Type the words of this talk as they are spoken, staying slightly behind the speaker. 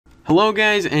Hello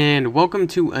guys, and welcome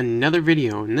to another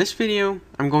video. In this video,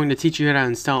 I'm going to teach you how to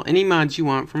install any mods you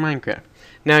want for Minecraft.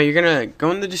 Now, you're going to go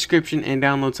in the description and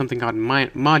download something called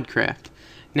Modcraft.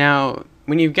 Now,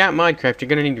 when you've got Modcraft, you're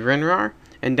going to need Winrar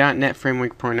and .NET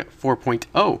Framework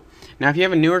 4.0. Now, if you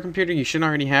have a newer computer, you should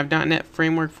already have .NET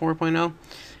Framework 4.0.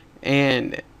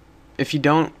 And if you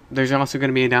don't, there's also going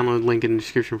to be a download link in the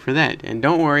description for that. And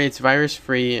don't worry, it's virus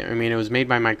free. I mean, it was made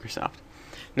by Microsoft.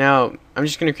 Now, I'm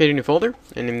just going to create a new folder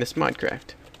and name this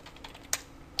Modcraft.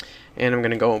 And I'm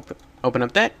going to go open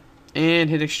up that and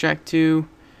hit extract to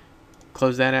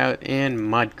close that out and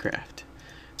Modcraft.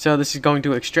 So this is going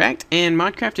to extract, and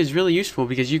Modcraft is really useful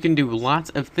because you can do lots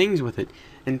of things with it.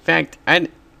 In fact,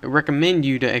 I'd recommend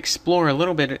you to explore a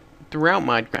little bit throughout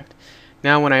Modcraft.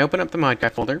 Now, when I open up the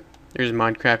Modcraft folder, there's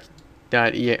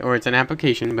Minecraft.exe, or it's an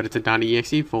application, but it's a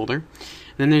 .exe folder.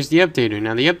 And then there's the updater.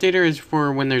 Now, the updater is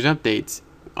for when there's updates,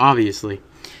 obviously.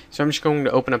 So I'm just going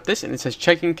to open up this, and it says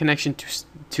checking connection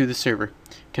to the server.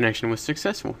 Connection was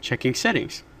successful. Checking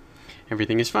settings.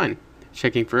 Everything is fine.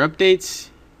 Checking for updates.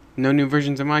 No new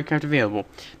versions of Minecraft available.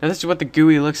 Now this is what the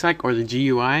GUI looks like, or the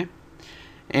GUI.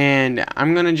 And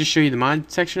I'm going to just show you the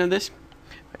mod section of this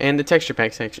and the texture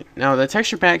pack section. Now the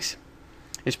texture packs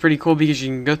is pretty cool because you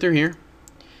can go through here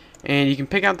and you can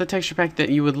pick out the texture pack that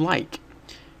you would like.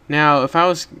 Now if I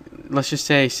was, let's just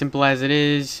say, simple as it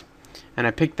is, and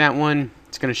I picked that one,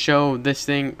 it's going to show this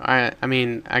thing. I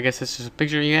guess this is a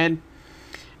picture you had.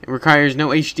 It requires no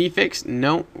HD fix,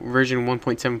 no, version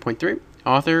 1.7.3,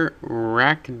 author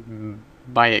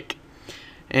Rakbayek.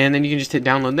 And then you can just hit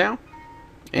download now.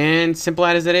 And simple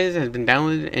as it is, has been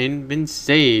downloaded and been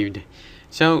saved.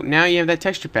 So now you have that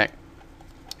texture pack.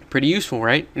 Pretty useful,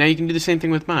 right? Now you can do the same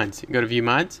thing with mods. Go to view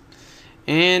mods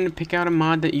and pick out a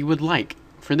mod that you would like.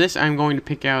 For this, I'm going to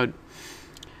pick out,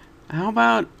 how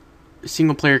about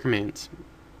single player commands?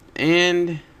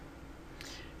 And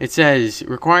it says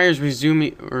requires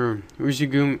Rizugami's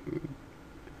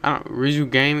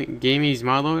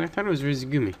mod loader. I thought it was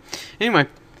Rizugami. Anyway,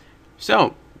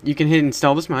 so you can hit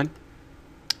install this mod.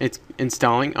 It's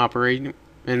installing, operating,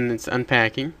 and it's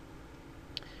unpacking.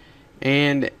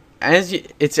 And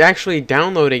it's actually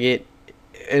downloading it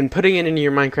and putting it into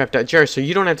your Minecraft.jar, so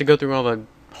you don't have to go through all the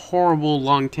horrible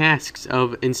long tasks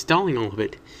of installing all of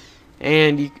it.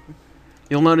 And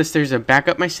you'll notice there's a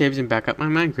backup my saves and backup my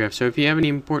Minecraft. So if you have any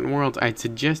important worlds, I'd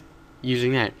suggest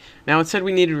using that. Now it said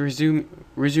we needed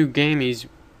Rizugami's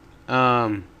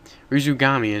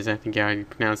Rizugami, as I think I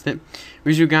pronounced it.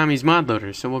 Rizugami's mod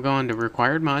loader. So we'll go on to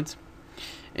required mods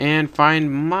and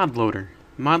find mod loader.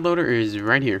 Mod loader is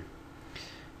right here.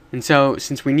 And so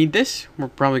since we need this, we're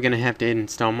probably going to have to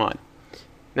install mod.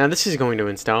 Now this is going to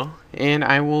install, and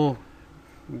I will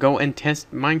go and test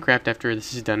Minecraft after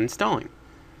this is done installing.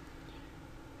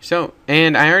 So,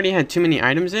 and I already had too many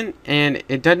items in, and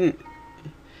it doesn't,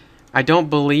 I don't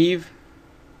believe,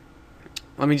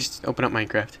 let me just open up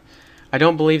Minecraft. I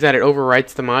don't believe that it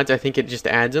overwrites the mods. I think it just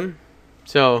adds them.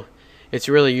 So, it's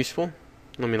really useful.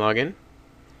 Let me log in.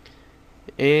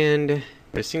 And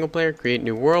go to single player, create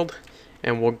new world,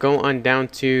 and we'll go on down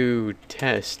to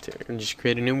test and just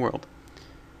create a new world.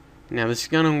 Now, this is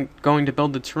going to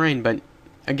build the terrain, but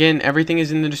again, everything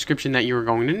is in the description that you are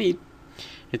going to need.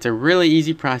 It's a really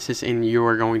easy process, and you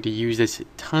are going to use this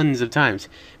tons of times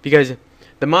because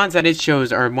the mods that it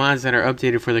shows are mods that are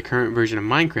updated for the current version of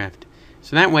Minecraft.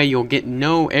 So that way you'll get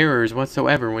no errors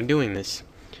whatsoever when doing this.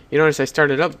 You notice I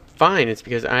started up fine. It's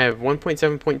because I have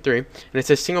 1.7.3 and it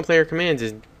says single player commands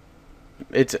is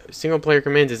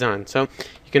on. So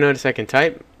you can notice I can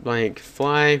type like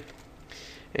fly,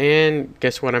 and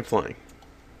guess what, I'm flying.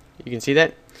 You can see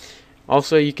that.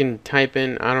 Also, you can type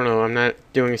in, I don't know, I'm not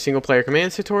doing a single player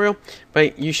commands tutorial,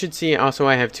 but you should see also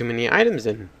I have too many items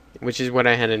in, which is what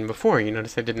I had in before. You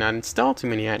notice I did not install too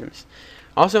many items.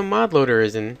 Also, mod loader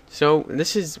is in, so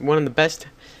this is one of the best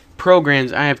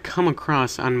programs I have come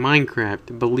across on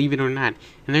Minecraft, believe it or not.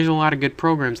 And there's a lot of good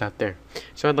programs out there.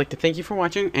 So I'd like to thank you for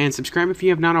watching, and subscribe if you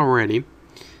have not already.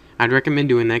 I'd recommend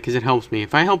doing that because it helps me.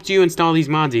 If I helped you install these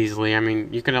mods easily, I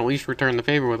mean, you could at least return the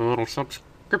favor with a little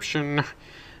subscription.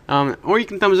 Or you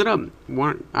can thumbs it up.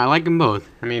 I like them both.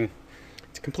 I mean,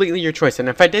 it's completely your choice. And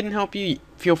if I didn't help you,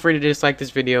 feel free to dislike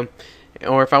this video.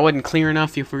 Or if I wasn't clear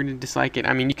enough, feel free to dislike it.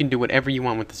 I mean, you can do whatever you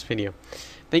want with this video.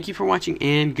 Thank you for watching,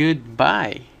 and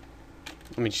goodbye.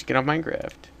 Let me just get off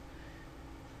Minecraft.